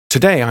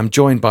Today, I'm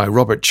joined by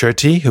Robert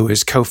Cherty, who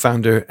is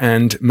co-founder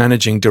and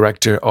managing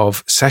director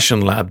of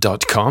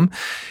SessionLab.com.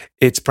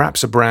 It's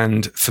perhaps a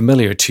brand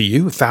familiar to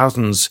you.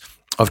 Thousands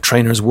of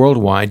trainers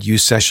worldwide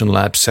use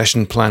SessionLab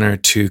Session Planner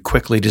to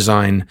quickly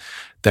design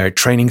their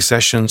training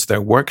sessions, their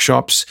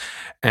workshops,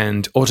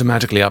 and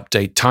automatically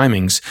update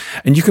timings.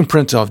 And you can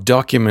print off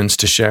documents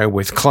to share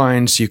with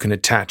clients. You can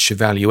attach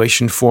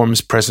evaluation forms,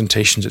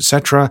 presentations,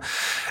 etc.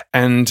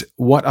 And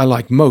what I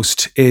like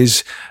most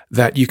is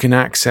that you can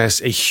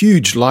access a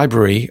huge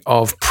library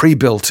of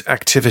pre-built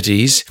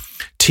activities,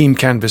 team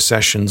canvas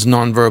sessions,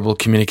 nonverbal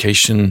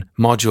communication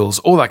modules,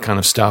 all that kind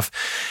of stuff.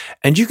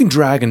 And you can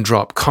drag and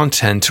drop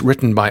content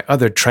written by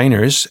other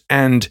trainers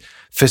and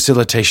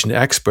facilitation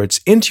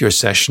experts into your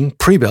session,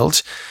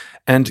 pre-built,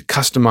 and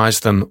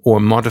customize them or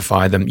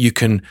modify them. You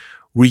can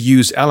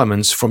reuse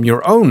elements from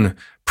your own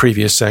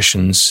previous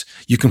sessions.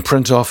 You can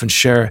print off and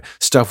share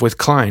stuff with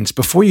clients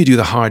before you do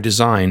the hard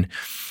design.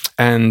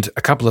 And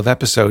a couple of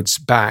episodes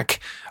back,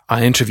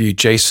 I interviewed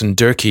Jason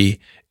Durkee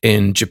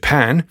in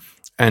Japan,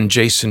 and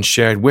Jason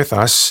shared with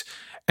us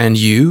and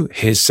you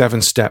his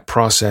 7-step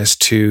process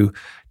to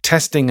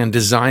testing and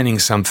designing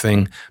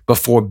something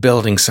before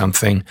building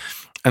something.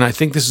 And I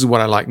think this is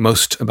what I like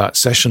most about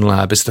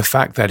SessionLab is the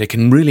fact that it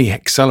can really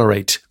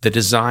accelerate the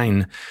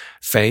design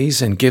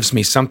phase and gives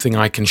me something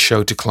I can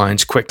show to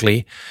clients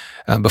quickly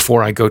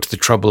before I go to the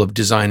trouble of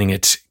designing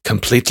it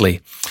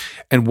completely.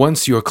 And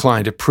once your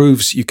client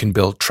approves, you can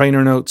build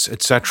trainer notes,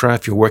 etc.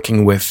 If you're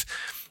working with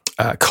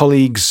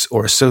colleagues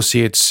or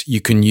associates,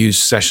 you can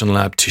use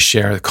SessionLab to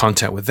share the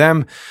content with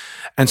them,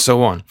 and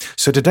so on.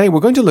 So today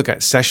we're going to look at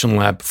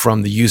SessionLab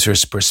from the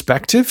user's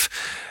perspective.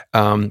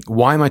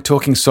 Why am I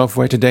talking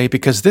software today?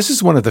 Because this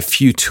is one of the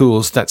few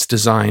tools that's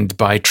designed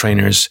by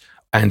trainers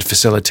and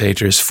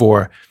facilitators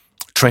for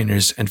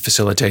trainers and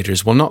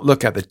facilitators. We'll not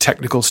look at the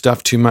technical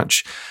stuff too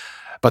much,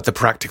 but the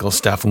practical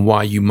stuff and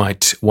why you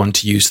might want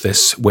to use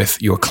this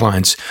with your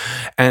clients.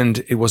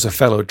 And it was a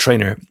fellow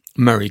trainer,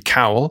 Murray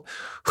Cowell,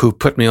 who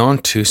put me on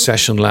to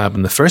SessionLab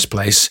in the first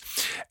place.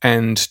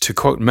 And to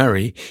quote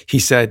Murray, he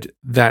said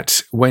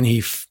that when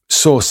he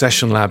saw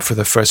SessionLab for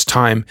the first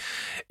time,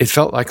 it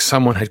felt like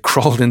someone had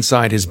crawled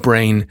inside his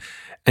brain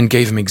and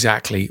gave him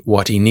exactly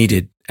what he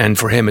needed. And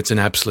for him, it's an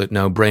absolute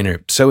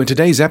no-brainer. So in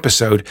today's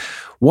episode,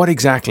 what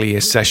exactly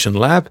is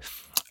SessionLab?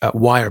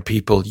 Why are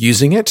people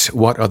using it?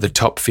 What are the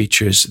top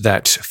features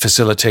that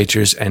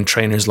facilitators and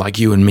trainers like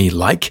you and me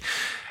like?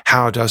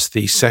 How does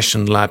the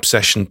SessionLab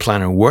Session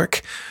Planner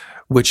work?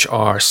 Which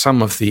are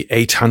some of the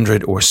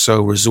 800 or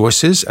so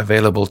resources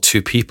available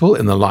to people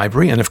in the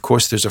library. And of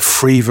course, there's a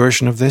free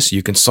version of this.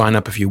 You can sign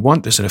up if you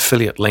want. There's an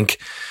affiliate link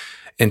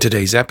in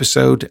today's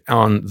episode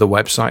on the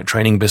website,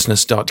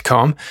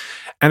 trainingbusiness.com.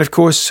 And of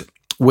course,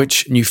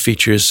 which new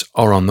features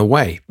are on the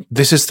way.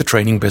 This is the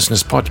Training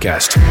Business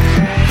Podcast.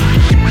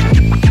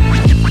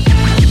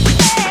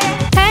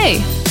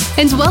 Hey,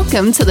 and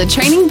welcome to the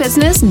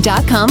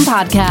trainingbusiness.com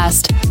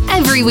podcast.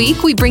 Every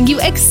week, we bring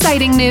you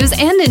exciting news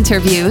and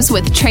interviews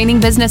with training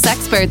business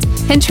experts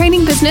and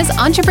training business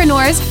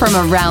entrepreneurs from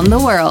around the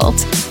world.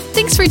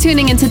 Thanks for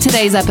tuning into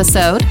today's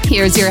episode.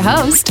 Here's your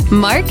host,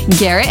 Mark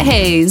Garrett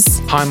Hayes.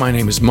 Hi, my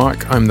name is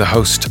Mark. I'm the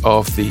host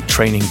of the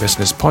Training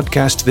Business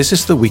Podcast. This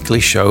is the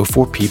weekly show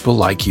for people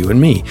like you and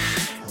me.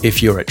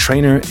 If you're a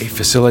trainer, a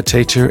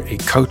facilitator, a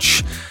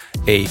coach,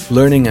 a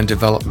learning and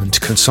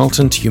development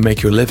consultant, you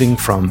make your living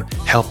from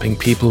helping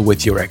people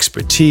with your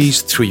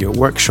expertise through your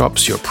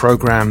workshops, your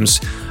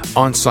programs,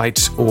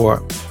 on-site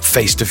or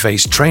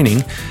face-to-face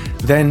training,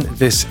 then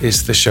this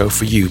is the show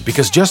for you.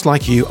 Because just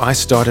like you, I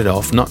started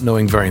off not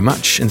knowing very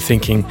much and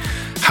thinking,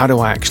 how do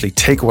I actually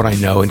take what I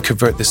know and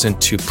convert this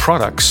into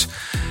products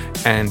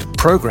and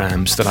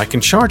programs that I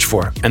can charge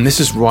for? And this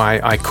is why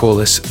I call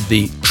this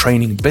the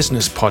Training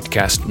Business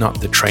Podcast, not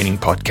the Training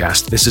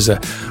Podcast. This is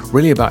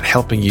really about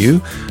helping you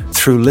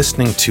through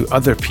listening to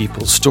other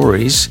people's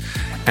stories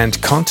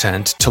and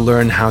content to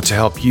learn how to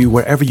help you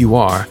wherever you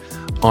are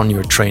on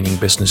your training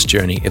business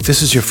journey. If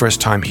this is your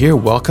first time here,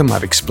 welcome.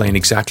 I've explained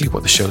exactly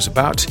what the show's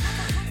about.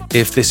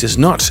 If this is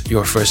not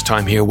your first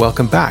time here,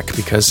 welcome back,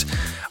 because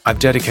I've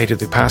dedicated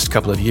the past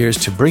couple of years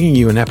to bringing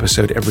you an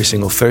episode every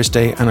single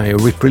Thursday, and I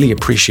really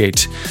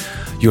appreciate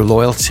your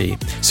loyalty.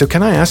 So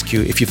can I ask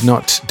you, if you've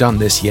not done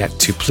this yet,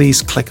 to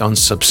please click on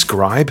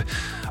subscribe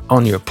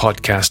on your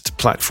podcast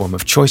platform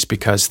of choice,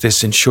 because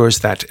this ensures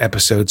that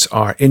episodes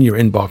are in your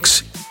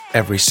inbox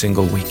every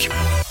single week.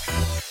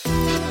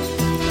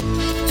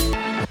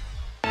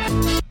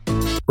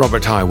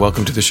 Robert, hi,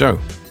 welcome to the show.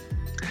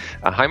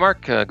 Hi,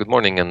 Mark. Good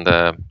morning, and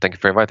thank you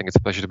for inviting. It's a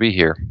pleasure to be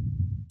here.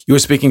 You were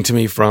speaking to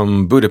me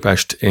from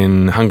Budapest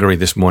in Hungary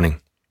this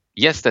morning.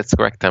 Yes, that's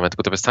correct. I'm at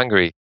Budapest,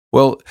 Hungary.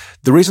 Well,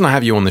 the reason I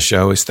have you on the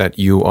show is that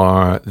you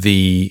are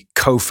the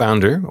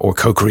co-founder or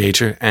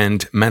co-creator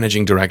and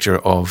managing director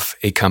of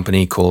a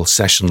company called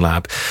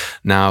SessionLab.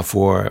 Now,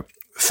 for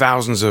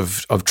thousands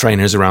of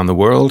trainers around the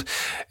world,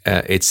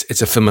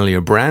 it's a familiar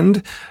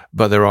brand,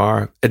 but there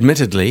are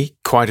admittedly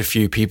quite a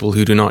few people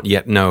who do not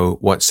yet know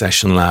what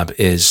SessionLab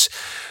is.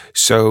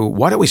 So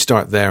why don't we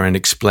start there and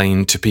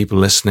explain to people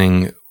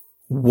listening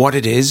what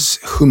it is,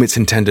 whom it's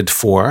intended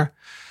for,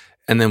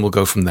 and then we'll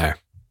go from there.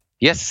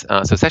 Yes,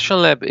 so Session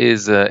Lab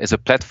is a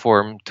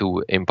platform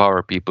to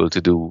empower people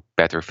to do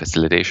better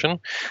facilitation,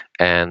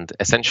 and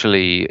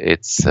essentially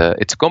it's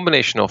a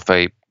combination of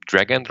a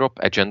drag and drop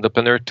agenda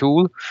planner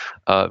tool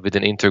with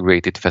an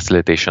integrated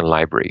facilitation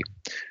library.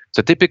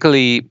 So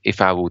typically,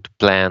 if I would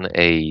plan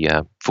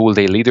a full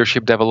day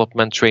leadership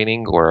development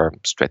training or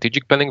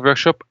strategic planning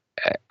workshop,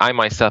 I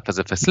myself as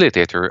a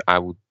facilitator, I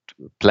would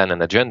plan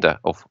an agenda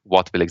of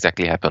what will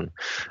exactly happen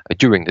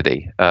during the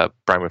day,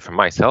 primarily for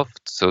myself,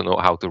 so know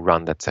how to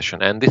run that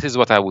session. And this is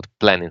what I would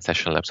plan in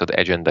Session Lab, so the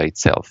agenda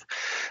itself,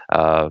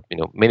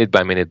 minute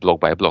by minute, block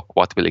by block,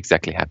 what will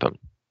exactly happen.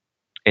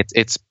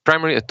 It's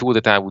primarily a tool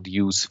that I would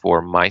use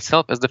for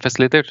myself as the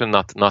facilitator,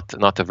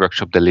 not a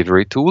workshop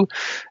delivery tool.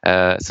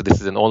 So this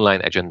is an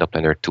online agenda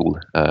planner tool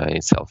in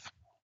itself.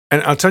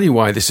 And I'll tell you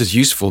why this is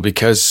useful,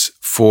 because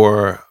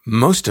for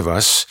most of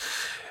us,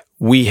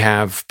 we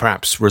have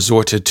perhaps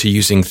resorted to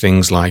using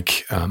things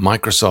like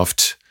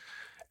Microsoft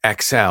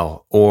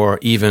Excel or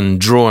even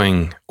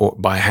drawing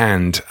by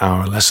hand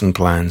our lesson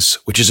plans,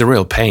 which is a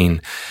real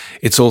pain.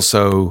 It's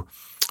also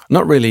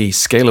not really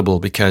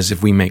scalable, because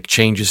if we make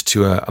changes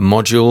to a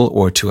module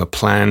or to a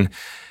plan,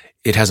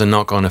 it has a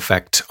knock-on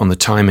effect on the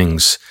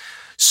timings.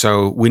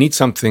 So we need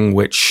something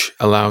which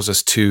allows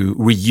us to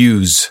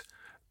reuse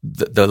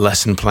the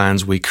lesson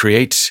plans we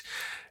create,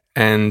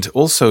 and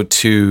also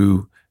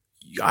to,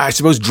 I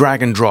suppose,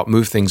 drag and drop,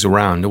 move things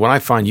around. What I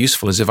find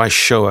useful is if I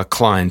show a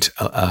client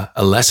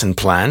a lesson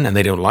plan and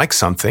they don't like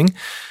something,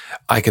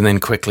 I can then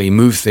quickly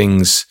move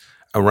things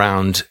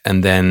around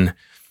and then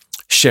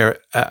share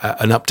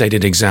an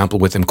updated example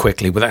with them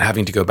quickly without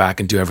having to go back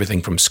and do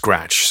everything from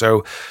scratch.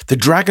 So the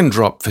drag and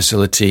drop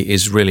facility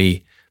is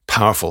really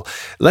powerful.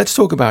 Let's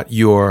talk about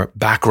your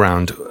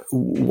background.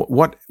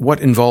 What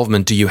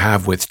involvement do you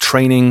have with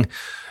training,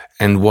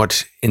 and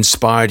what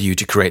inspired you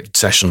to create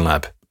Session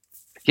Lab?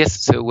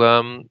 Yes,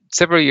 so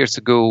several years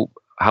ago,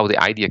 how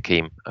the idea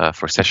came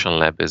for Session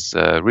Lab is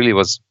really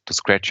was to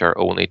scratch our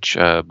own itch.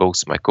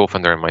 Both my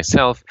co-founder and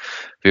myself,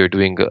 we were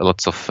doing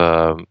lots of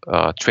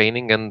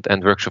training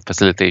and workshop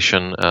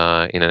facilitation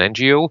in an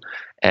NGO,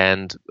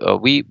 and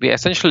we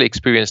essentially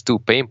experienced two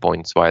pain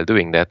points while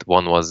doing that.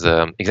 One was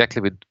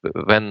exactly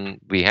when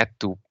we had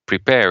to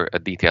prepare a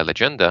detailed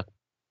agenda.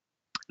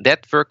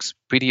 That works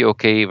pretty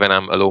okay when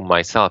I'm alone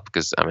myself,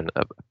 because I mean,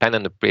 a pen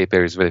and a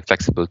paper is a very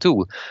flexible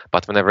tool.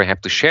 But whenever I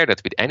have to share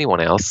that with anyone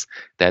else,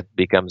 that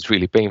becomes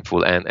really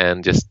painful.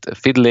 And just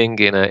fiddling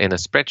in a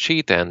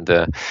spreadsheet, and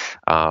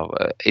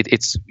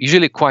it's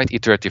usually quite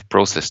iterative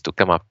process to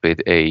come up with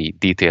a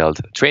detailed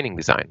training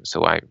design.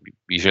 So I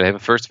usually have a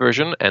first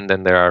version, and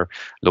then there are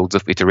loads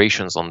of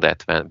iterations on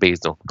that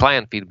based on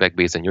client feedback,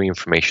 based on new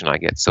information I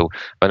get. So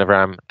whenever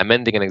I'm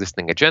amending an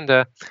existing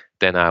agenda,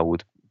 then I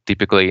would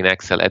typically in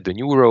Excel add the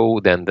new row,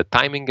 then the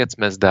timing gets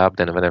messed up,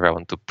 then whenever I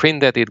want to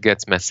print that, it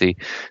gets messy.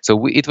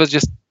 So it was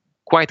just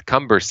quite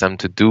cumbersome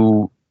to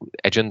do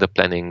agenda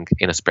planning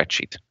in a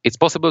spreadsheet. It's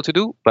possible to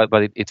do, but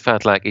it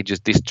felt like it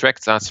just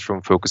distracts us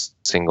from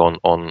focusing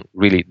on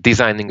really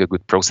designing a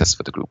good process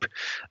for the group.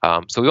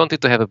 So we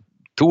wanted to have a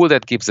tool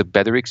that gives a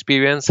better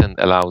experience and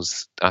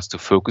allows us to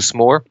focus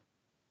more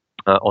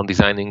on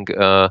designing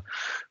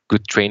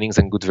good trainings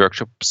and good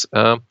workshops.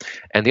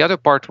 And the other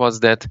part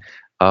was that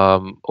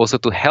also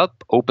to help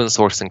open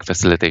sourcing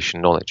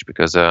facilitation knowledge,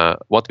 because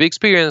what we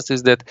experienced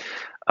is that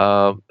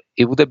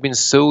it would have been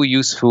so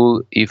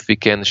useful if we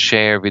can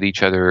share with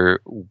each other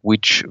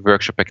which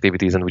workshop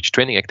activities and which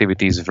training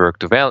activities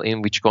worked well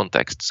in which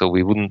context. So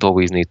we wouldn't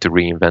always need to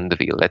reinvent the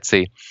wheel. Let's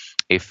say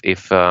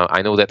if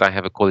I know that I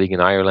have a colleague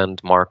in Ireland,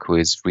 Mark, who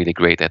is really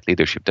great at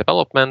leadership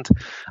development,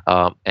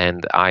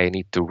 and I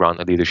need to run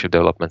a leadership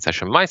development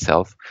session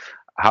myself,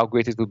 how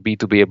great it would be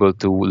to be able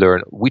to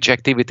learn which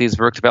activities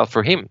worked well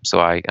for him, so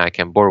I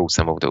can borrow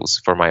some of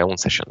those for my own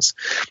sessions.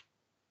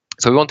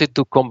 So we wanted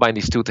to combine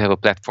these two to have a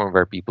platform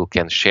where people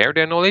can share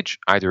their knowledge,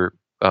 either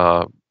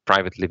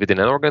privately within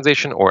an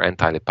organization or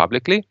entirely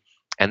publicly.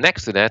 And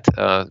next to that,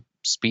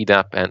 speed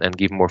up and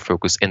give more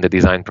focus in the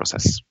design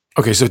process.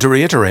 Okay, so to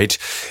reiterate,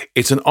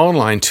 it's an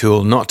online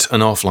tool, not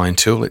an offline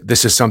tool.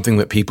 This is something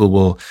that people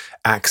will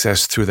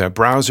access through their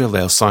browser.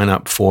 They'll sign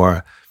up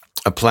for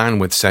a plan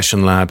with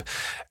Session Lab,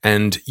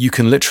 and you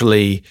can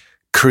literally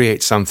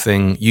create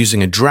something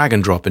using a drag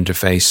and drop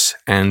interface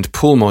and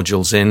pull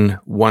modules in,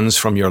 ones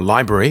from your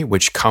library,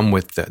 which come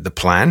with the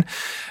plan.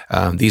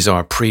 These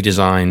are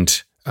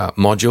pre-designed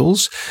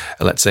modules,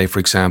 let's say, for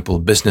example,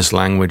 business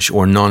language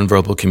or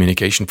nonverbal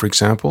communication, for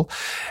example.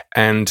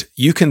 And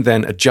you can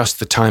then adjust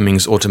the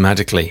timings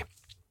automatically.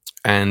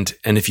 And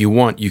if you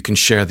want, you can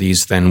share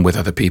these then with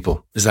other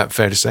people. Is that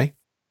fair to say?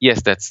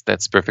 Yes,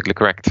 that's perfectly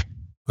correct.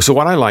 So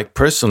what I like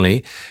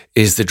personally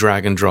is the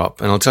drag and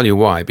drop. And I'll tell you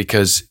why,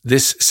 because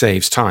this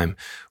saves time.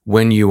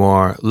 When you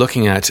are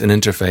looking at an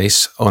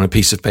interface on a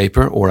piece of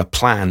paper or a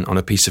plan on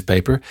a piece of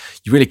paper,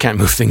 you really can't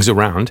move things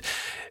around.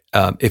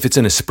 If it's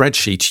in a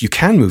spreadsheet, you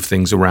can move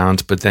things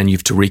around, but then you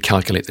have to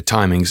recalculate the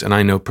timings. And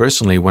I know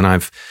personally when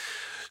I've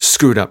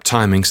screwed up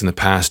timings in the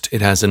past,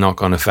 it has a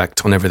knock-on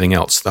effect on everything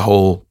else, the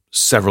whole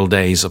several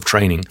days of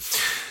training.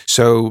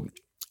 So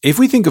if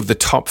we think of the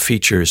top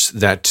features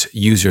that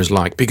users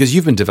like, because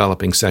you've been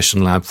developing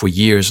Session Lab for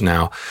years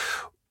now,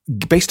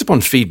 based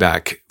upon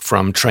feedback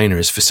from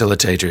trainers,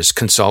 facilitators,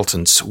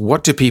 consultants,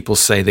 what do people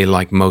say they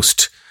like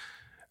most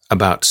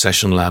about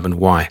Session Lab and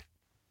why?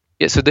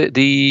 Yeah, so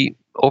the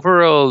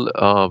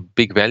overall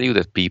big value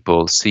that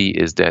people see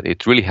is that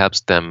it really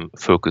helps them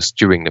focus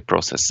during the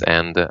process.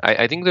 And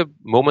I think the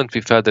moment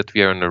we felt that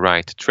we are on the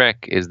right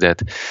track is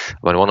that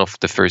when one of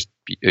the first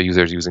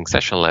users using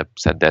Session Lab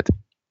said that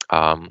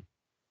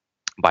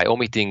by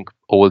omitting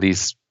all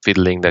these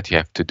fiddling that you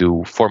have to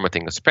do,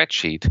 formatting a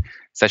spreadsheet,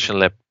 Session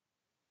Lab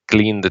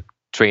cleaned the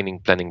training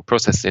planning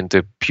process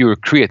into pure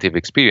creative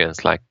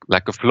experience, like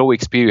a flow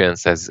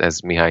experience, as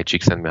Mihai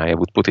Csikszentmihalyi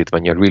would put it,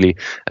 when you're really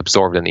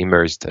absorbed and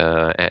immersed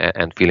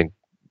and feeling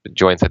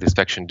joy and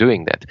satisfaction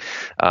doing that.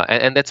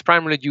 And that's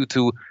primarily due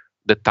to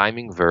the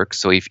timing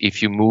works. So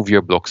if you move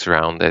your blocks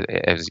around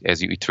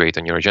as you iterate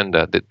on your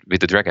agenda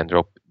with the drag and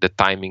drop, the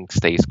timing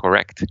stays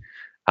correct.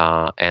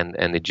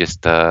 And it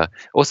just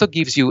also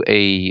gives you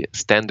a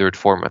standard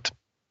format.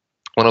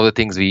 One of the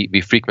things we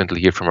frequently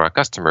hear from our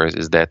customers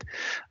is that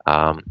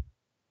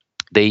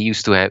they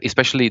used to have,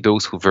 especially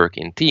those who work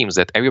in teams,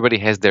 that everybody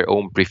has their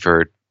own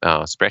preferred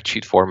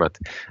spreadsheet format.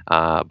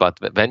 But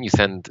when you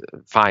send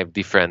 5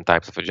 different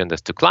types of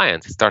agendas to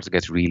clients, it starts to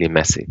get really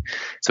messy.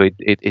 So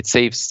it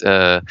saves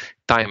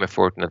time,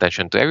 effort, and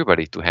attention to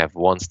everybody to have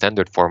one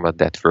standard format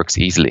that works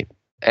easily.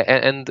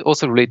 And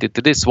also related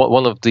to this,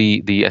 one of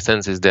the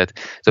essence is that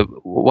so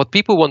what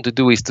people want to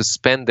do is to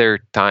spend their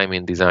time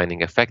in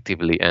designing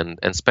effectively and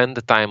spend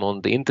the time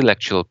on the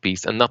intellectual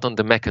piece and not on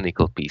the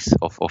mechanical piece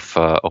of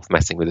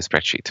messing with a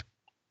spreadsheet.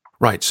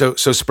 Right. So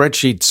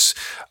spreadsheets,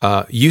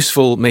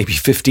 useful maybe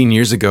 15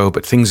 years ago,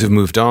 but things have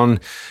moved on.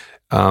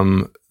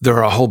 There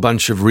are a whole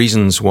bunch of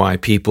reasons why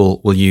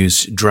people will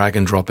use drag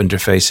and drop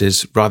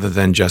interfaces rather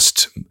than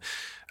just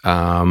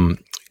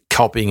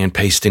copying and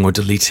pasting or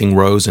deleting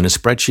rows in a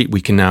spreadsheet. We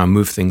can now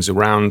move things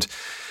around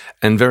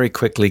and very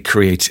quickly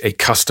create a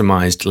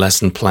customized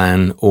lesson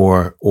plan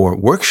or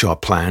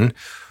workshop plan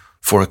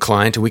for a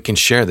client, and we can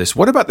share this.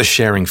 What about the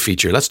sharing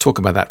feature? Let's talk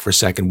about that for a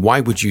second. Why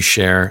would you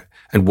share,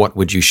 and what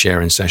would you share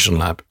in Session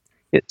Lab?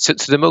 So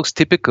the most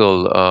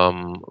typical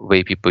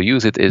way people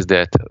use it is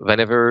that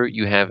whenever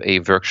you have a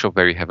workshop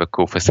where you have a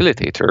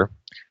co-facilitator,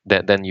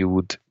 then you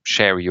would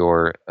share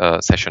your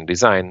session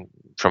design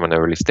from an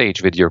early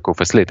stage with your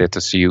co-facilitator,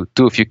 so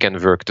two of you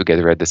can work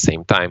together at the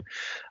same time.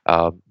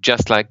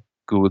 Just like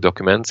Google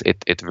Documents,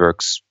 it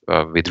works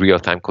with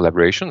real-time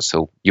collaboration.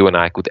 So you and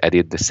I could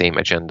edit the same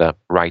agenda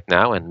right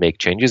now and make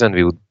changes, and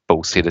we would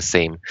both see the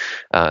same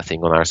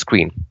thing on our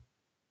screen.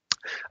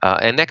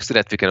 And next to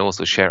that, we can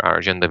also share our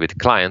agenda with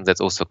clients. That's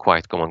also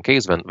quite common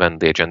case when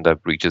the agenda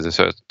reaches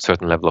a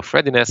certain level of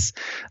readiness.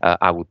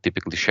 I would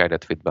typically share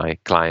that with my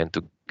client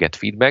to get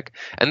feedback.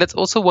 And that's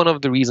also one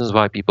of the reasons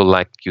why people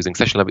like using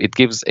Session Lab. It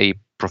gives a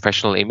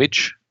professional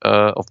image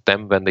of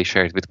them when they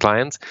share it with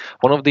clients.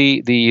 One of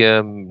the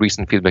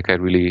recent feedback I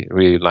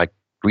really like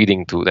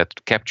reading to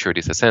that capture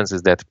this essence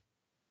is that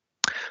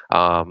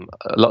one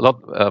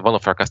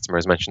of our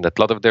customers mentioned that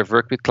a lot of their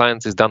work with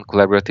clients is done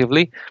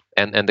collaboratively,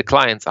 and the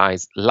client's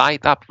eyes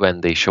light up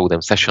when they show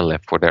them Session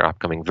Lab for their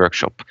upcoming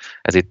workshop,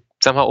 as it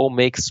somehow all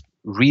makes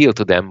real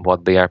to them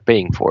what they are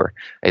paying for.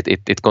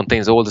 It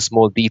contains all the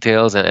small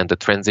details and the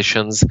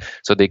transitions,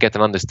 so they get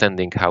an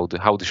understanding how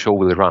the show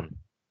will run.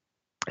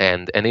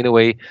 And in a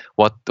way,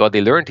 what they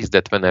learned is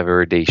that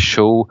whenever they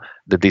show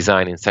the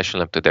design in Session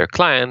Lab to their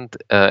client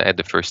at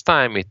the first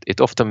time,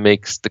 it often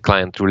makes the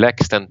client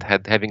relaxed and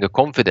having a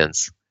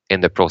confidence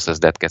in the process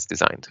that gets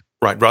designed.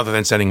 Right. Rather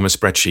than sending them a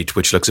spreadsheet,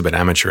 which looks a bit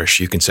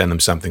amateurish, you can send them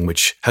something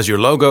which has your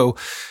logo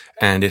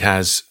and it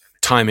has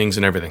timings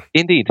and everything.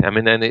 Indeed. I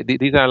mean, and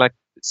these are like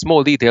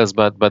small details,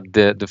 but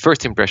the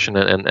first impression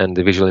and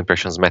the visual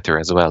impressions matter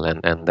as well.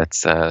 And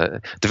that's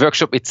the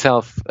workshop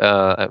itself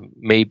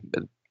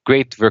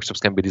Great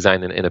workshops can be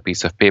designed in a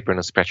piece of paper and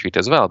a spreadsheet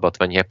as well, but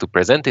when you have to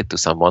present it to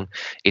someone,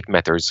 it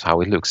matters how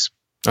it looks.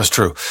 That's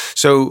true.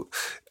 So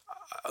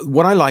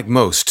what I like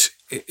most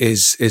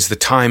is the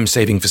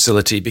time-saving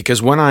facility, because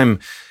when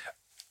I'm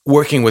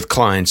working with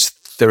clients,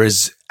 there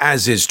is,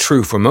 as is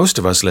true for most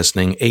of us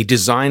listening, a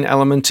design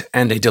element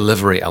and a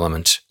delivery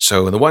element.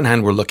 So on the one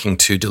hand, we're looking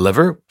to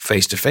deliver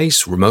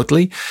face-to-face,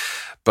 remotely,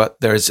 but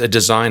there's a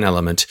design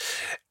element.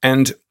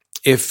 And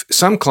if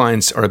some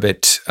clients are a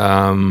bit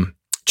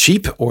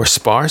cheap or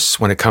sparse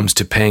when it comes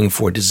to paying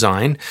for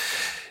design,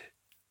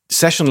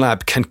 Session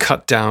Lab can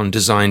cut down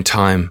design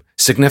time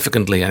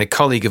significantly. And a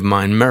colleague of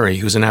mine, Murray,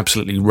 who's an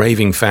absolutely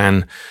raving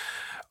fan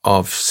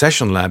of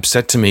Session Lab,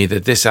 said to me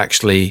that this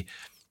actually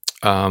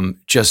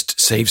just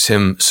saves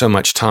him so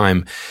much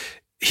time.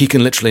 He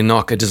can literally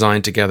knock a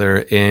design together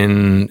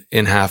in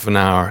half an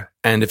hour.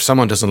 And if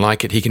someone doesn't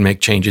like it, he can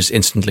make changes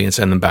instantly and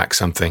send them back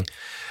something.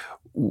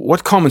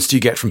 What comments do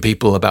you get from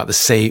people about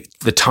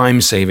the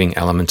time-saving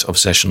element of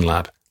Session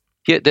Lab?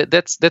 Yeah,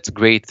 that's a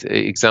great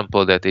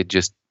example that it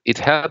just it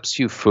helps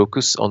you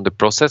focus on the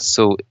process,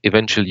 so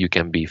eventually you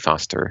can be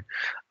faster.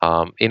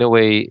 In a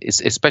way,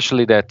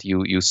 especially that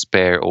you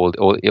spare all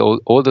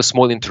the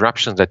small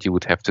interruptions that you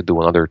would have to do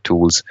on other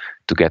tools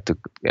to get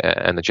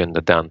an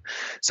agenda done.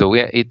 So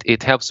yeah,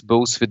 it helps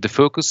both with the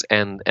focus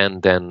and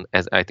then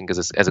as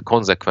a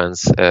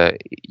consequence,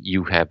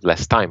 you have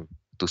less time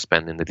to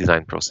spend in the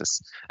design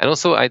process. And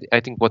also,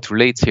 I think what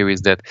relates here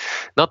is that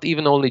not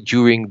even only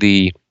during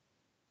the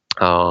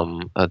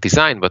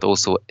design, but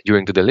also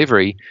during the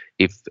delivery,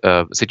 if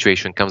a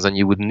situation comes and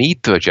you would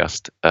need to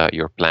adjust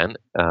your plan,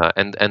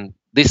 and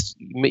this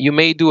you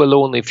may do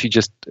alone if you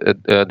just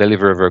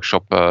deliver a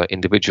workshop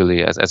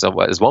individually as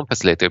one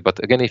facilitator.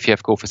 But again, if you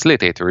have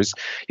co-facilitators,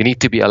 you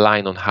need to be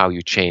aligned on how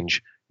you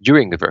change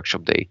during the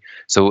workshop day.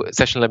 So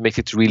Session Lab makes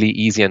it really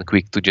easy and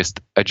quick to just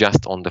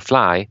adjust on the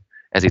fly,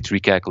 as it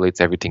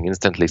recalculates everything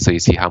instantly. So you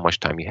see how much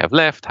time you have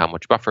left, how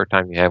much buffer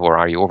time you have, or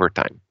are you over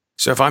time.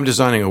 So if I'm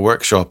designing a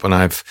workshop and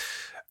I've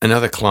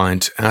another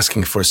client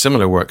asking for a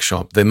similar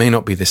workshop, they may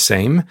not be the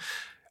same.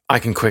 I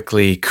can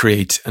quickly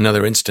create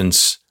another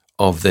instance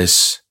of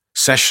this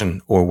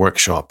session or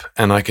workshop,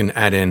 and I can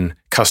add in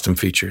custom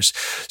features.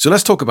 So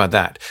let's talk about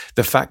that.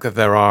 The fact that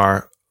there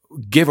are,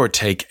 give or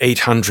take,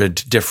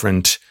 800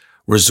 different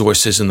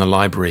resources in the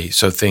library.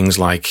 So things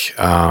like,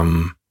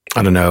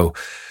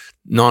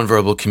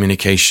 nonverbal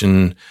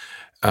communication,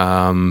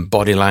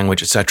 body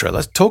language, etc.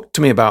 Let's talk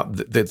to me about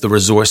the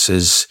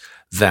resources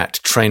that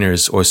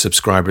trainers or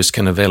subscribers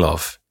can avail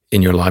of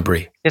in your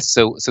library. Yes,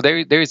 so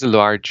there is a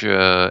large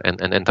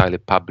and entirely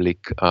public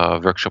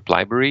workshop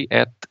library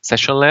at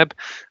Session Lab,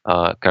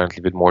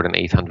 currently with more than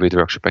 800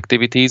 workshop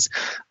activities.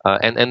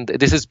 And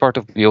this is part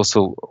of, we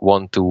also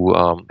want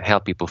to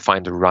help people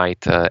find the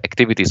right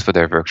activities for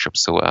their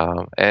workshops. So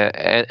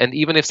and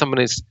even if someone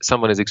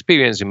is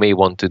experienced, you may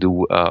want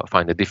to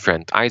find a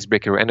different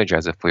icebreaker or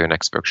energizer for your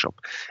next workshop.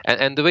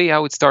 And the way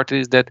how it started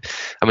is that,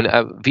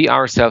 we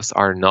ourselves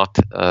are not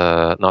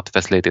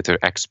facilitator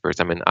experts.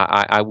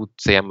 I would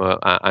say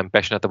I'm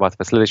passionate about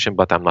facilitation,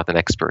 but I'm not an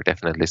expert,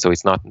 definitely. So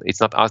it's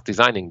not us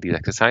designing these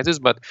exercises,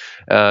 but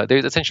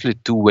there's essentially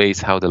two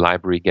ways how the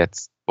library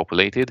gets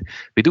populated.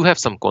 We do have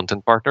some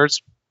content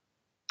partners.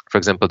 For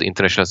example, the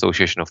International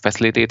Association of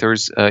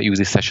Facilitators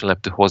uses Session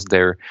Lab to host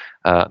their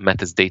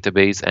methods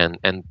database,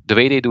 and the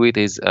way they do it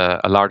is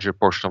a larger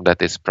portion of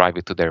that is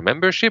private to their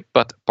membership,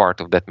 but part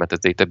of that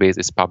methods database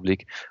is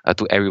public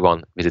to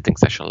everyone visiting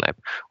Session Lab.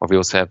 Or we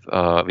also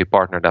have we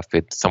partnered up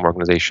with some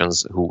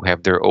organizations who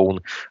have their own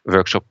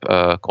workshop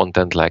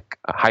content, like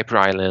Hyper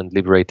Island,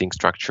 Liberating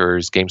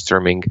Structures,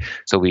 Gamestorming.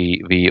 So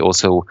we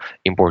also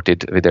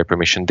imported, with their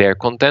permission, their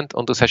content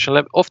onto Session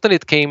Lab. Often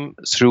it came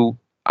through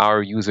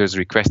our users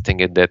requesting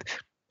it, that,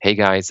 hey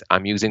guys,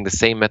 I'm using the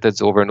same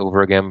methods over and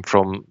over again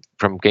from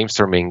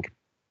Gamestorming.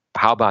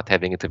 How about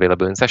having it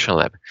available in Session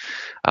Lab?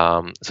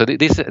 So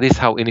this is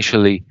how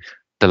initially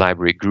the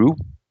library grew.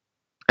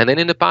 And then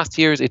in the past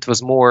years, it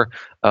was more,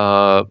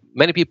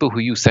 many people who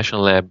use Session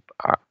Lab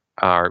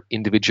are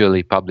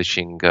individually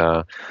publishing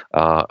a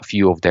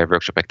few of their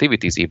workshop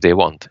activities if they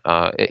want.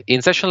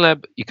 In Session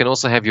Lab, you can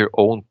also have your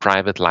own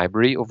private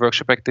library of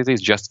workshop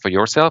activities just for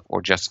yourself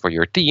or just for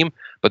your team.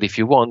 But if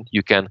you want,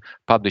 you can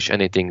publish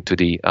anything to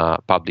the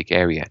public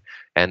area.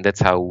 And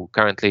that's how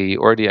currently,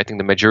 already, I think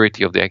the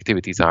majority of the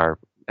activities are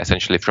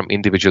essentially from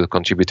individual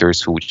contributors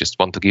who just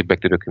want to give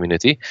back to the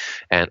community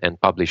and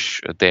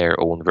publish their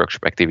own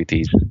workshop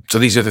activities. So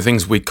these are the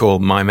things we call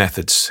My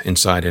Methods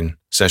inside in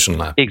Session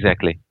Lab.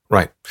 Exactly.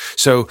 Right.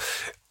 So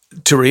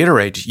to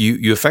reiterate,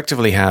 you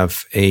effectively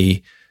have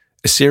a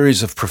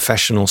series of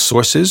professional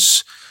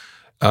sources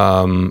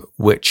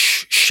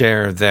which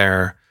share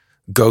their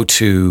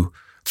go-to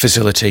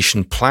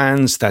facilitation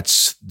plans.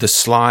 That's the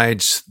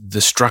slides, the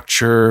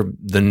structure,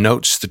 the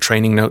notes, the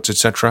training notes,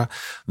 etc.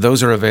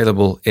 Those are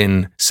available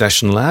in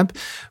Session Lab,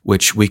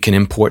 which we can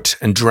import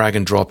and drag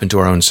and drop into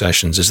our own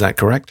sessions. Is that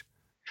correct?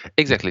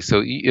 Exactly.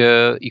 So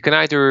you can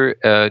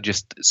either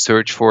just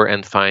search for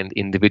and find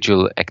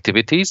individual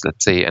activities,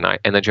 let's say an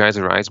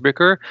energizer or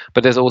icebreaker,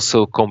 but there's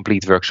also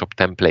complete workshop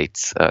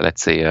templates,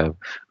 let's say a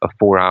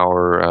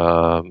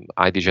 4-hour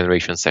idea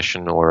generation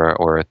session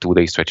or a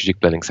 2-day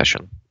strategic planning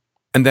session.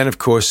 And then, of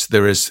course,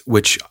 there is,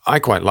 which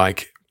I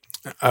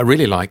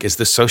really like, is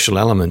the social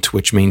element,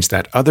 which means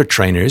that other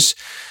trainers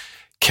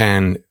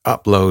can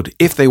upload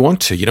if they want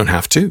to. You don't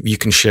have to. You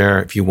can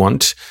share, if you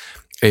want,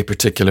 a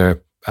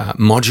particular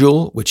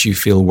module which you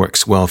feel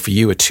works well for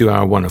you, a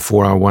 2-hour one, a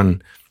 4-hour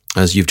one,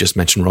 as you've just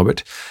mentioned,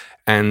 Robert.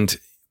 And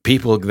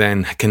people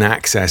then can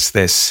access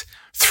this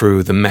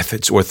through the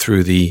methods or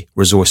through the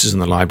resources in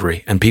the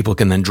library. And people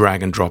can then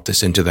drag and drop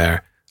this into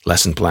their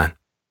lesson plan.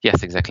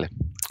 Yes, exactly.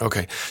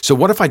 Okay. So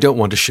what if I don't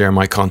want to share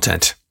my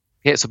content?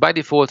 Yeah, so by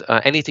default,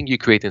 anything you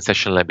create in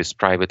Session Lab is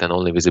private and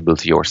only visible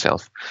to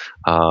yourself.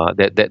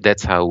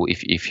 That's how,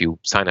 if you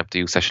sign up to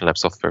use Session Lab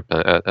software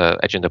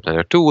agenda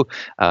planner tool,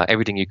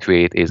 everything you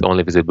create is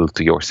only visible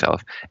to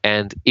yourself.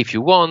 And if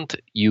you want,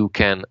 you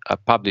can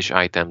publish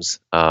items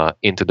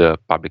into the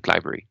public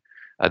library.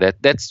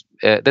 That's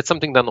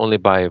something done only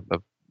by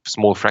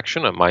small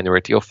fraction, a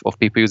minority of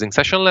people using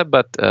Session Lab,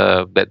 but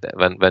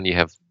when you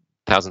have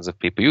thousands of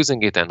people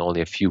using it and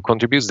only a few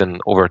contributes, then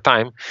over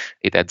time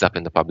it adds up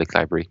in the public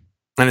library.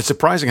 And it's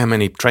surprising how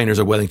many trainers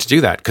are willing to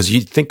do that, because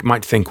you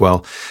might think,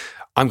 well,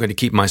 I'm going to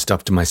keep my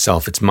stuff to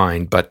myself, it's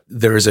mine. But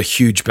there is a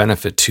huge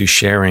benefit to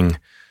sharing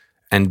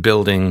and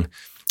building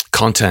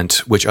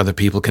content which other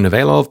people can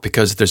avail of,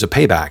 because there's a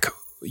payback.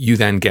 You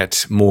then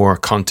get more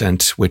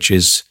content which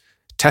is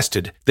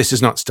tested. This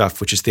is not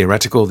stuff which is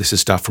theoretical. This is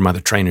stuff from other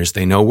trainers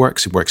they know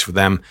works. It works for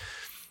them,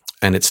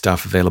 and it's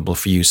stuff available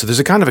for you. So there's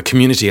a kind of a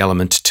community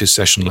element to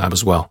Session Lab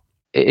as well.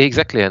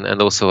 Exactly,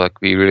 and also like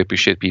we really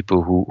appreciate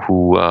people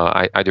who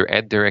either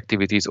add their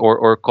activities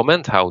or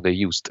comment how they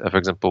used. For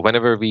example,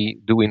 whenever we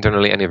do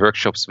internally any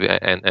workshops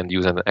and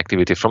use an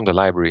activity from the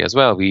library as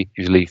well, we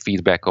usually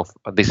feedback of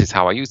this is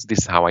how I used, this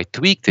is how I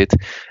tweaked it,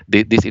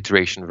 this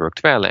iteration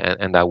worked well,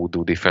 and I would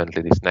do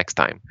differently this next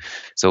time.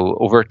 So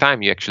over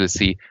time, you actually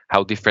see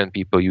how different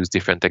people use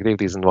different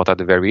activities and what are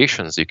the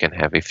variations you can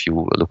have if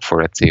you look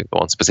for, let's say,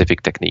 one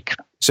specific technique.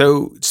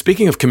 So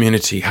speaking of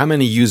community, how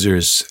many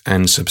users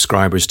and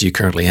subscribers do you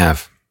currently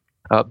have?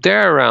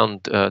 There are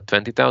around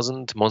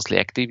 20,000 monthly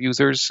active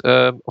users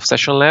of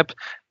Session Lab,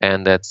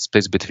 and that's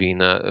split between,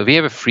 we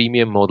have a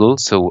freemium model,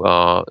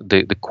 so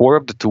the core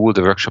of the tool,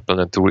 the Workshop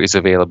Planner tool, is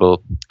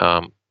available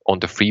on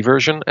the free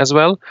version as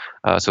well.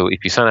 So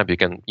if you sign up, you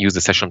can use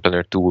the Session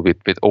Planner tool with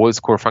all its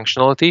core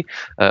functionality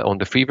on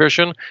the free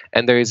version.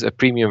 And there is a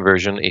premium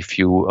version if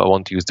you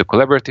want to use the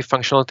collaborative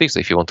functionality.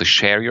 So if you want to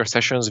share your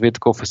sessions with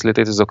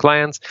co-facilitators or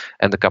clients,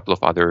 and a couple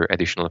of other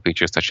additional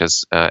features such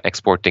as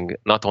exporting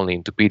not only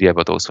into PDF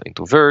but also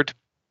into Word.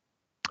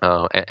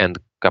 And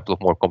a couple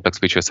of more complex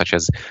features such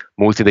as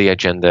multi-day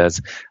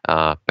agendas,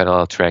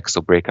 parallel tracks,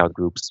 so breakout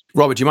groups.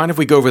 Robert, do you mind if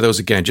we go over those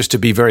again, just to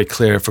be very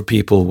clear for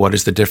people? What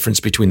is the difference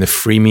between the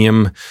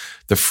freemium,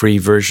 the free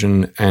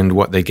version, and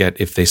what they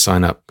get if they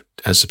sign up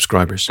as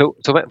subscribers? So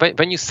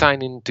when you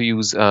sign in to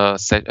use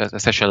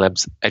Session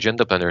Lab's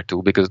Agenda Planner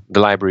tool, because the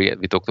library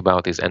we talked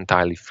about is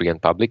entirely free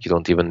and public, you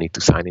don't even need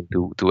to sign in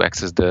to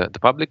access the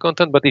public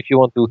content. But if you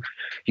want to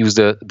use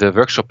the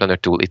Workshop Planner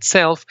tool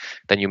itself,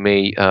 then you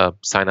may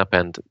sign up.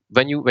 And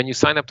when you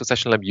sign up to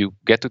Session Lab, you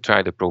get to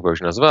try the pro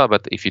version as well.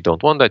 But if you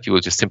don't want that, you will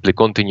just simply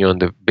continue on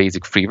the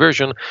basic free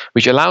version,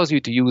 which allows you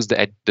to use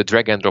the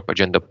drag and drop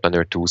Agenda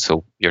Planner tool.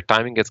 So your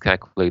timing gets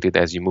calculated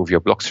as you move your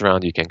blocks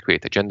around. You can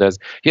create agendas.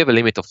 You have a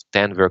limit of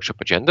 10 workshop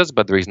agendas,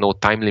 but there is no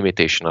time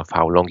limitation of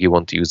how long you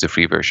want to use the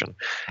free version.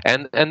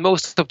 And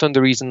most of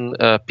the reason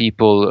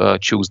people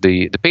choose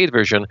the paid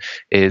version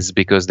is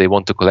because they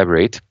want to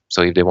collaborate.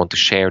 So if they want to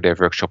share their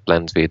workshop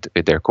plans with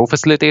their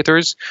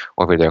co-facilitators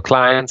or with their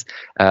clients,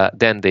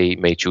 then they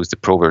may choose the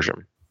pro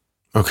version.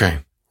 Okay,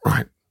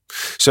 right.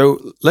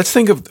 So let's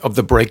think of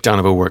the breakdown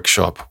of a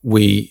workshop.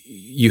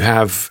 You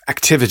have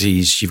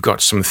activities, you've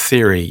got some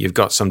theory, you've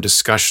got some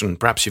discussion,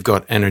 perhaps you've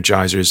got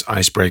energizers,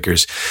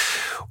 icebreakers.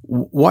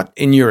 What,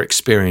 in your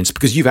experience,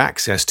 because you've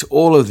access to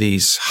all of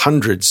these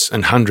hundreds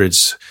and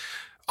hundreds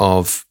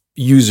of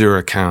user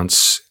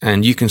accounts,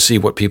 and you can see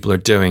what people are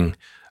doing,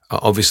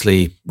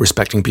 obviously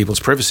respecting people's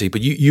privacy,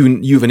 but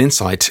you have an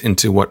insight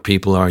into what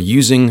people are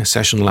using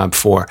Session Lab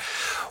for.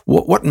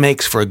 What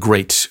makes for a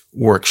great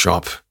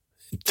workshop?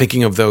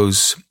 Thinking of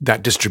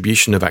that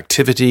distribution of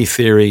activity,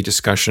 theory,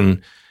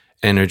 discussion,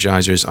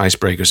 energizers,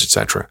 icebreakers,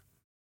 etc.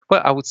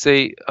 Well, I would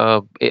say,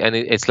 and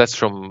it's less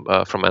from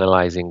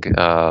analyzing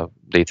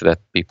data that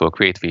people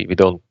create. We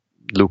don't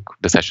look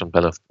the session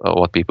plan of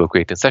what people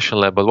create in Session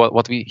Lab, but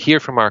what we hear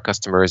from our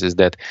customers is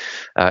that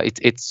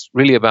it's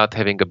really about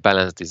having a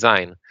balanced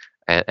design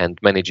and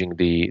managing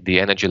the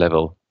energy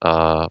level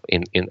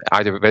in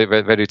either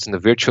whether it's in the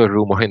virtual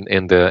room or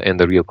in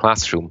the real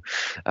classroom.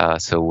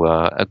 So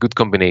a good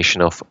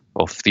combination of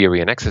theory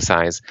and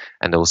exercise,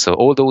 and also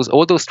all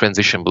those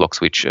transition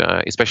blocks, which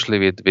especially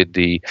with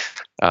the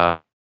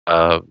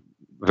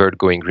Word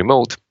going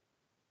remote,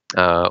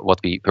 what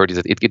we heard is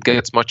that it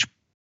gets much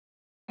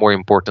more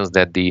importance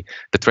that the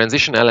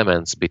transition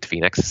elements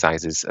between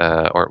exercises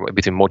or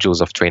between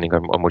modules of training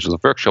or modules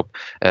of workshop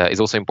is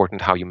also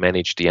important, how you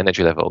manage the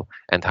energy level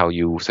and how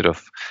you sort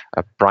of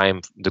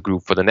prime the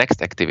group for the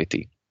next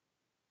activity.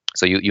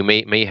 So you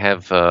may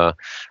have an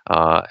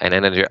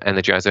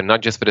energizer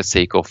not just for the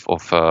sake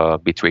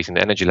of bit raising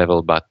the energy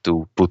level, but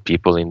to put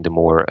people in the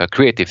more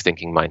creative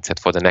thinking mindset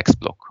for the next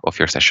block of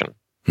your session.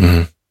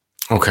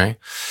 Mm-hmm. Okay.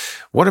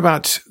 What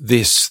about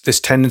this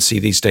tendency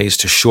these days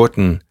to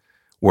shorten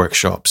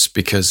workshops?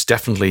 Because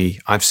definitely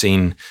I've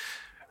seen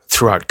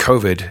throughout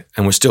COVID,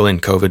 and we're still in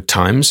COVID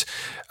times,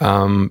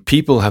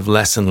 people have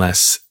less and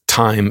less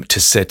time to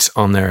sit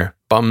on their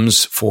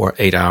bums for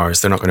 8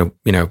 hours. They're not going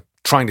to,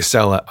 trying to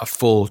sell a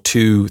full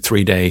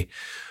 2-3 day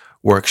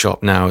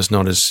workshop now is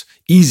not as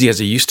easy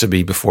as it used to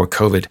be before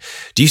COVID.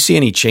 Do you see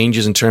any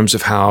changes in terms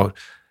of how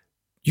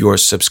your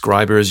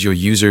subscribers, your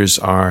users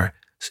are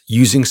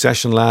using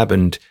Session Lab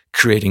and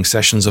creating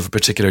sessions of a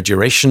particular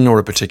duration or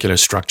a particular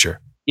structure?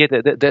 Yeah,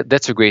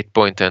 that's a great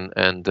point,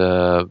 and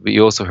we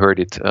also heard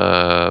it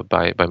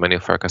by many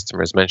of our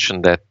customers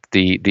mention that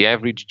the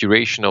average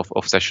duration of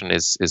session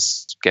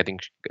is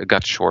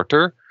got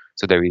shorter.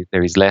 So there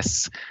is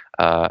less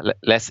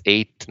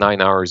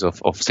 8-9 hours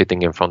of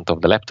sitting in front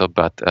of the laptop,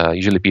 but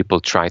usually people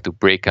try to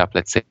break up,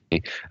 let's say,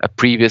 a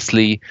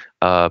previously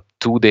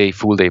 2-day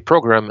full day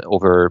program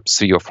over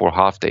 3 or 4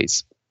 half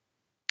days.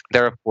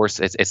 There, of course,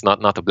 it's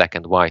not a black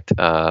and white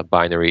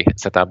binary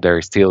setup. There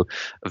is still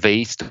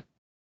ways to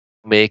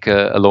make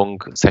a long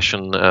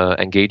session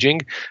engaging,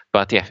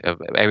 but yeah,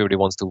 everybody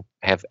wants to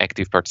have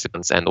active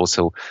participants. And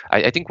also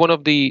I think one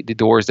of the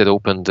doors that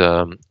opened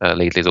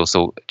lately is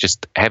also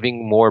just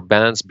having more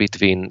balance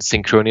between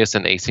synchronous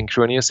and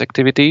asynchronous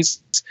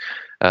activities,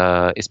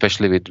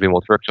 especially with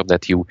remote workshop,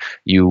 that you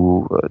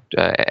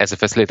as a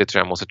facilitator,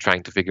 I'm also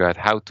trying to figure out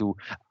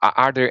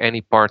are there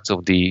any parts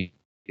of the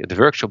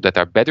workshop that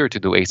are better to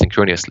do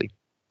asynchronously.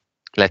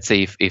 Let's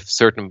say if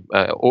certain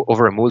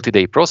over a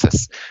multi-day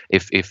process,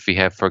 if we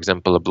have, for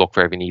example, a block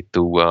where we need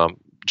to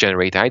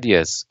generate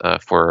ideas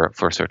for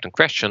a certain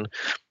question,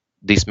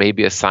 this may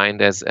be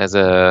assigned as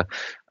a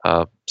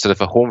sort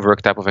of a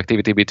homework type of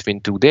activity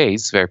between 2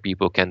 days, where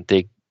people can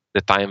take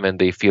the time when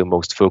they feel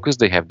most focused,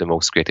 they have the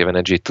most creative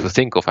energy to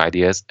think of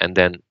ideas, and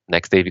then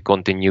next day we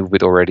continue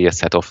with already a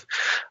set of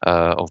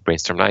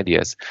brainstormed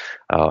ideas.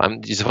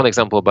 Just one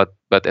example,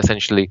 but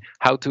essentially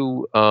how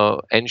to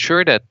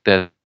ensure that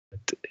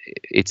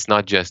it's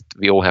not just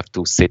we all have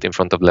to sit in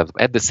front of the laptop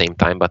at the same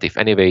time, but if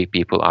anyway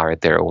people are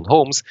at their own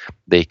homes,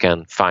 they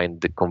can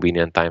find the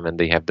convenient time and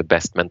they have the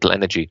best mental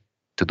energy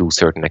to do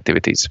certain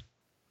activities.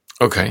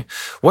 Okay.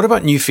 What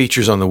about new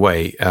features on the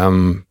way?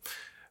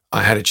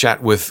 I had a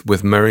chat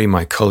with Murray,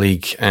 my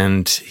colleague,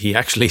 and he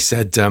actually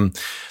said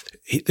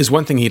there's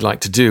one thing he'd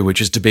like to do,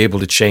 which is to be able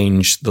to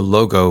change the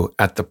logo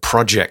at the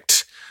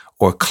project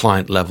or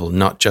client level,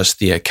 not just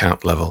the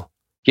account level.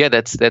 Yeah,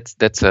 that's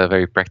a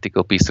very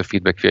practical piece of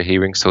feedback we're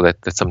hearing. So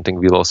that's something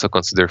we'll also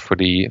consider for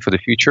the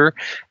future.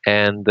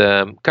 And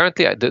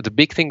currently, the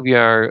big thing we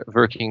are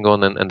working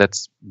on, and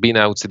that's been,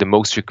 I would say, the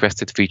most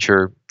requested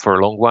feature for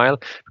a long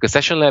while, because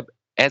Session Lab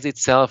as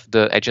itself,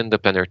 the Agenda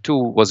Planner 2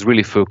 was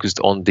really focused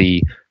on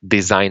the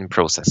design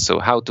process. So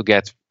how to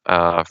get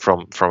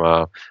from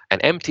an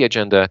empty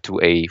agenda to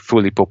a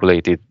fully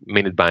populated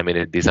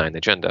minute-by-minute design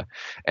agenda.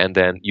 And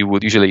then you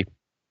would usually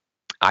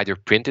either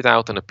print it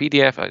out on a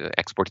PDF,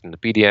 export it in a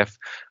PDF,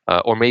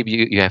 or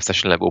maybe you have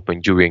Session Lab open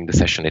during the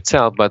session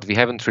itself, but we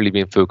haven't really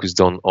been focused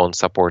on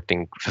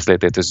supporting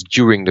facilitators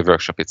during the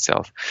workshop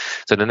itself.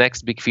 So the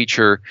next big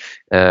feature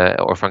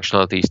or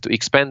functionality is to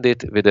expand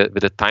it with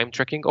a time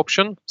tracking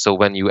option. So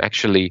when you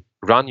actually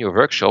run your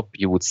workshop,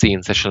 you would see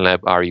in Session Lab,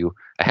 are you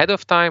ahead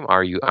of time?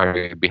 Are you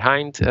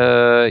behind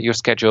your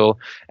schedule?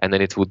 And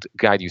then it would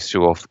guide you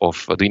through of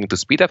do you need to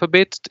speed up a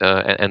bit?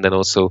 And then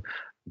also,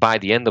 by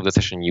the end of the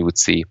session, you would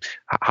see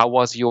how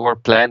was your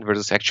plan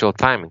versus actual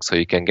timing. So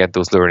you can get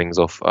those learnings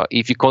of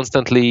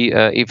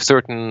if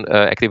certain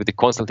activity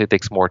constantly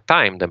takes more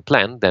time than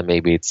planned, then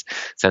maybe it's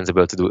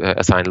sensible to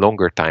assign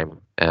longer time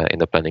in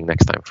the planning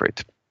next time for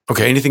it.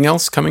 Okay. Anything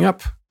else coming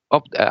up?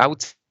 I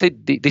would say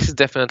this is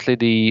definitely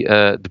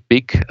the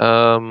big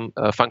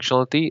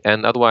functionality,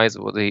 and otherwise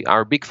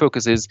our big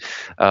focus is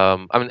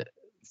from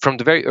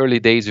the very early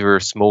days we were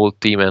a small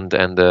team and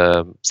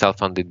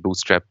self-funded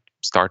bootstrap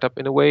startup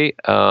in a way,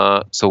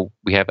 so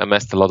we have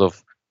amassed a lot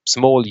of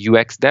small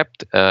UX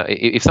depth.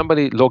 If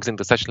somebody logs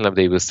into Session Lab,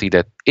 they will see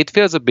that it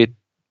feels a bit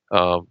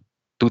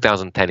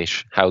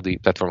 2010-ish how the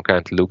platform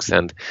currently looks,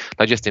 and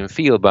not just in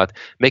feel, but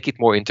make it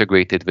more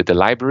integrated with the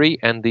library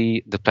and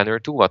the planner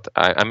too. What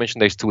I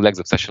mentioned, there's two legs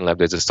of Session Lab.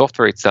 There's the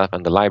software itself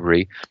and the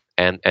library,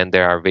 and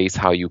there are ways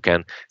how you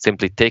can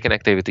simply take an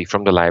activity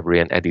from the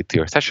library and add it to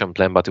your session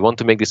plan. But we want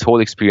to make this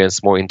whole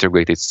experience more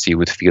integrated, so you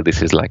would feel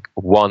this is like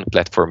one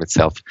platform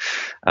itself,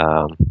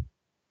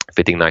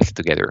 fitting nicely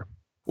together.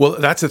 Well,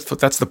 that's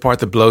the part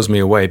that blows me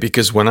away,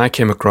 because when I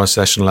came across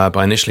Session Lab,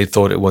 I initially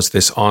thought it was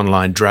this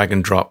online drag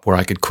and drop where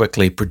I could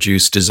quickly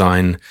produce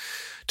designs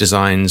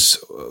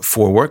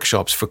for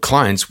workshops for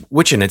clients,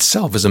 which in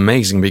itself is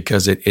amazing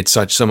because it's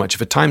so much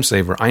of a time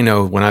saver. I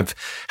know when I've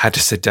had to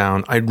sit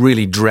down, I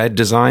really dread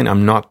design.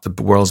 I'm not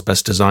the world's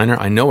best designer.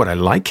 I know what I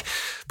like,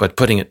 but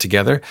putting it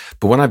together.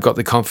 But when I've got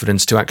the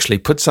confidence to actually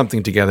put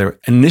something together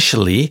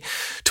initially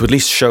to at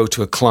least show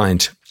to a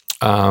client,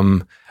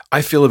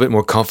 I feel a bit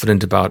more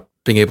confident about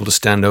being able to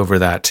stand over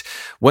that.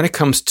 When it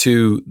comes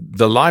to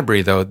the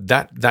library, though,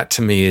 that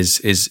to me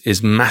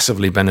is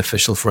massively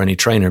beneficial for any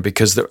trainer,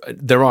 because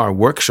there are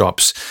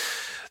workshops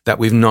that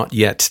we've not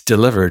yet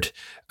delivered.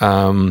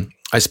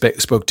 I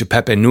spoke to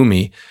Pepe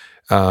Numi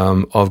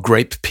of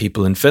Grape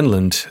People in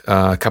Finland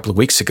a couple of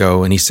weeks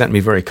ago, and he sent me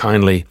very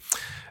kindly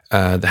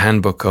the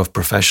handbook of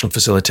professional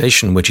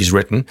facilitation, which he's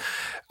written.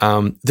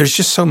 There's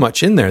just so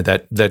much in there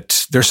that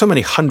there's so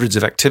many hundreds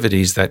of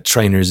activities that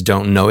trainers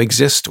don't know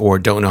exist or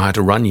don't know how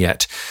to run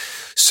yet.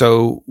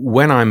 So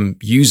when I'm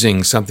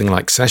using something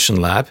like Session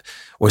Lab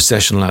or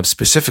Session Lab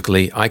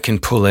specifically, I can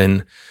pull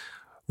in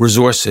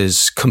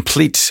resources,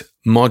 complete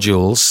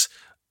modules,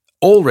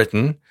 all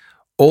written,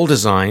 all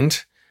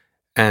designed,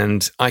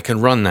 and I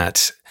can run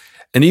that.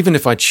 And even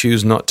if I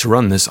choose not to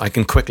run this, I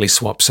can quickly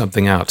swap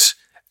something out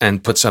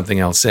and put something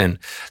else in.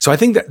 So I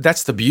think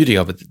that's the beauty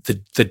of it,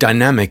 the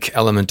dynamic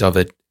element of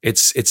it.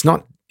 It's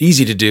not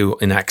easy to do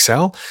in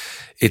Excel.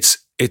 It's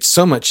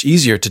so much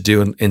easier to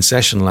do in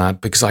Session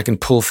Lab because I can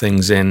pull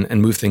things in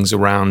and move things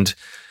around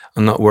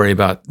and not worry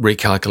about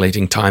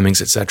recalculating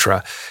timings,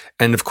 etc.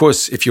 And of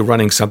course, if you're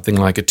running something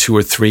like a 2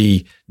 or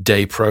 3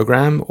 day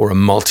program or a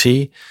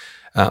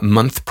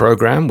multi-month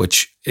program,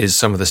 which is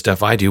some of the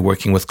stuff I do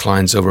working with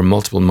clients over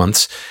multiple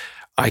months,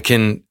 I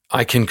can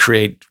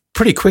create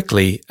pretty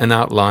quickly an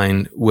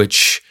outline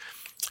which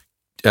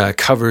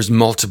covers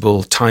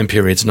multiple time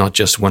periods, not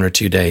just 1 or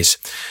 2 days.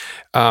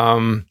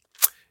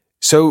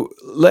 So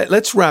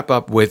let's wrap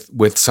up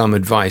with some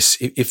advice.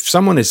 If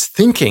someone is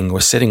thinking or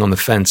sitting on the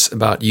fence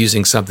about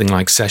using something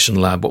like Session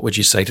Lab, what would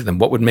you say to them?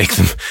 What would make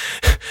them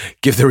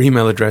give their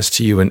email address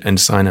to you and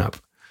sign up?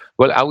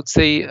 Well, I would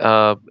say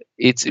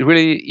it's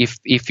really,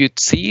 if you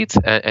see it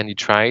and you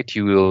try it,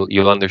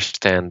 you'll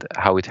understand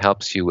how it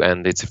helps you,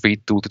 and it's a free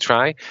tool to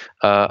try.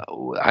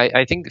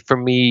 I think for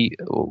me,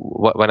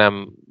 when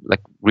I'm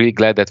like really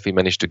glad that we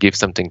managed to give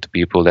something to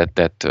people that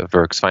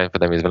works fine for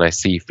them, is when I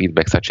see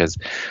feedback such as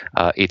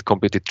it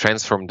completely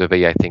transformed the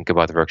way I think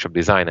about workshop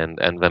design,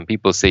 and when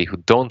people say who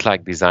don't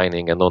like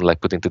designing and don't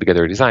like putting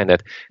together a design,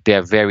 that they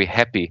are very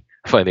happy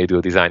when they do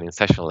a design in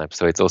Session Lab.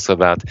 So it's also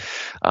about,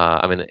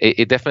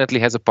 it definitely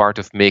has a part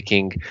of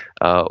making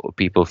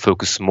people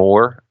focus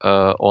more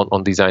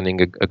on designing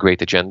a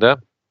great agenda,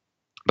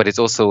 but it's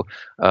also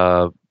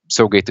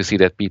so great to see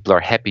that people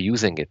are happy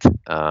using it.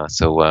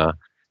 So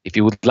if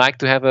you would like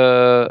to have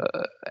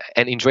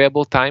an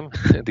enjoyable time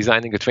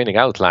designing a training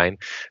outline,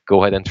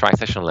 go ahead and try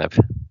Session Lab.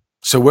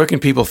 So where can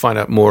people find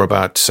out more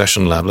about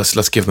Session Lab?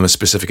 Let's give them a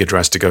specific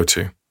address to go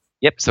to.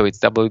 Yep, so it's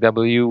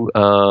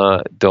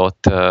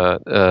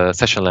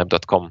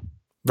www.sessionlab.com.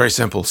 Very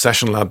simple,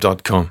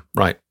 sessionlab.com,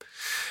 right.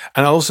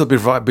 And I'll also be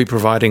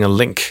providing a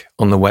link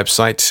on the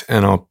website,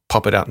 and I'll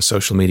pop it out in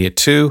social media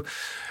too.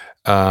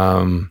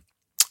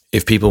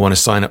 If people want to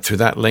sign up through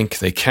that link,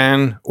 they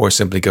can, or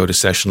simply go to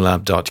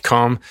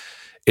sessionlab.com.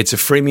 It's a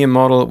freemium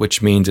model,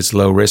 which means it's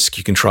low risk.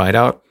 You can try it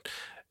out.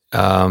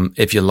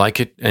 If you like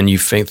it and you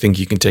think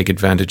you can take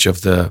advantage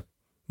of the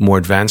more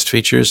advanced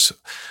features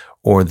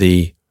or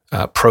the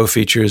pro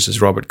features,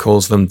 as Robert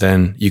calls them,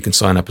 then you can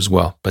sign up as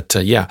well. But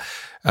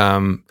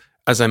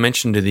as I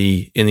mentioned in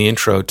the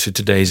intro to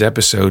today's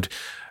episode,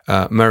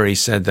 Murray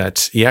said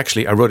that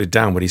I wrote it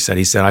down what he said.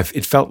 He said,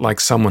 it felt like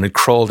someone had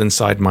crawled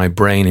inside my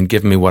brain and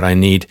given me what I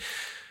need.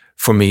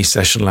 For me,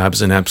 Session Lab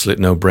is an absolute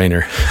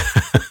no-brainer.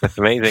 That's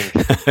amazing.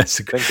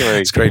 Thank you, Murray.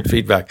 It's great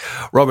feedback.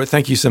 Robert,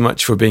 thank you so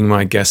much for being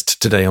my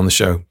guest today on the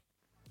show.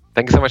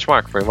 Thank you so much,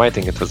 Mark, for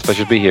inviting. It was a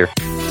pleasure to be here.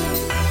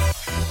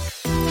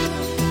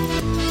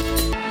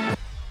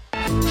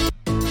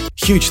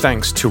 Huge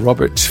thanks to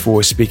Robert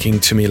for speaking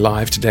to me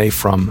live today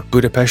from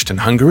Budapest in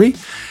Hungary.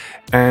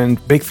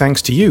 And big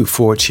thanks to you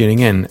for tuning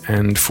in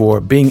and for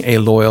being a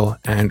loyal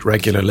and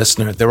regular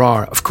listener. There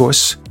are, of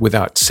course,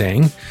 without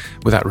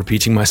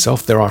repeating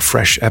myself, there are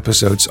fresh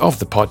episodes of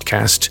the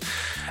podcast.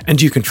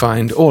 And you can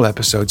find all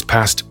episodes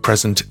past,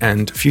 present,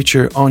 and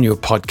future on your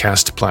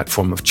podcast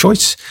platform of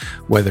choice,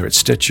 whether it's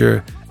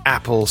Stitcher,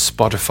 Apple,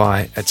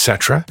 Spotify,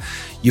 etc.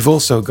 You've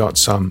also got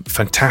some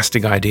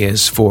fantastic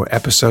ideas for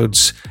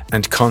episodes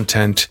and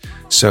content,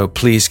 so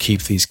please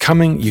keep these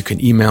coming. You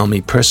can email me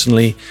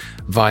personally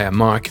via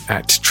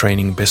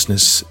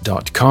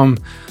mark@trainingbusiness.com.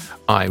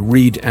 I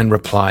read and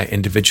reply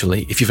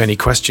individually. If you have any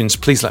questions,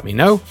 please let me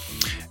know.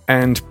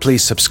 And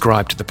please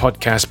subscribe to the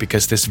podcast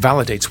because this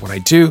validates what I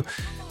do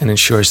and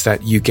ensures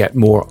that you get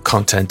more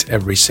content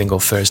every single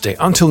Thursday.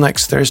 Until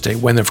next Thursday,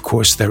 when, of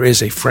course, there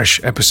is a fresh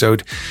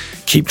episode.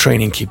 Keep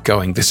training, keep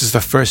going. This is the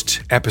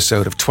first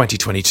episode of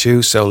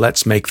 2022, so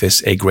let's make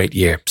this a great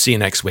year. See you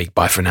next week.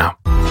 Bye for now.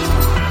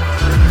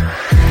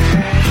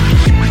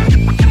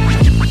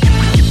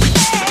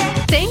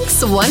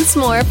 Thanks once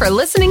more for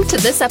listening to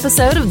this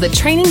episode of the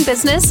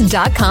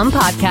trainingbusiness.com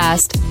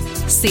podcast.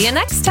 See you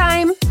next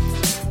time.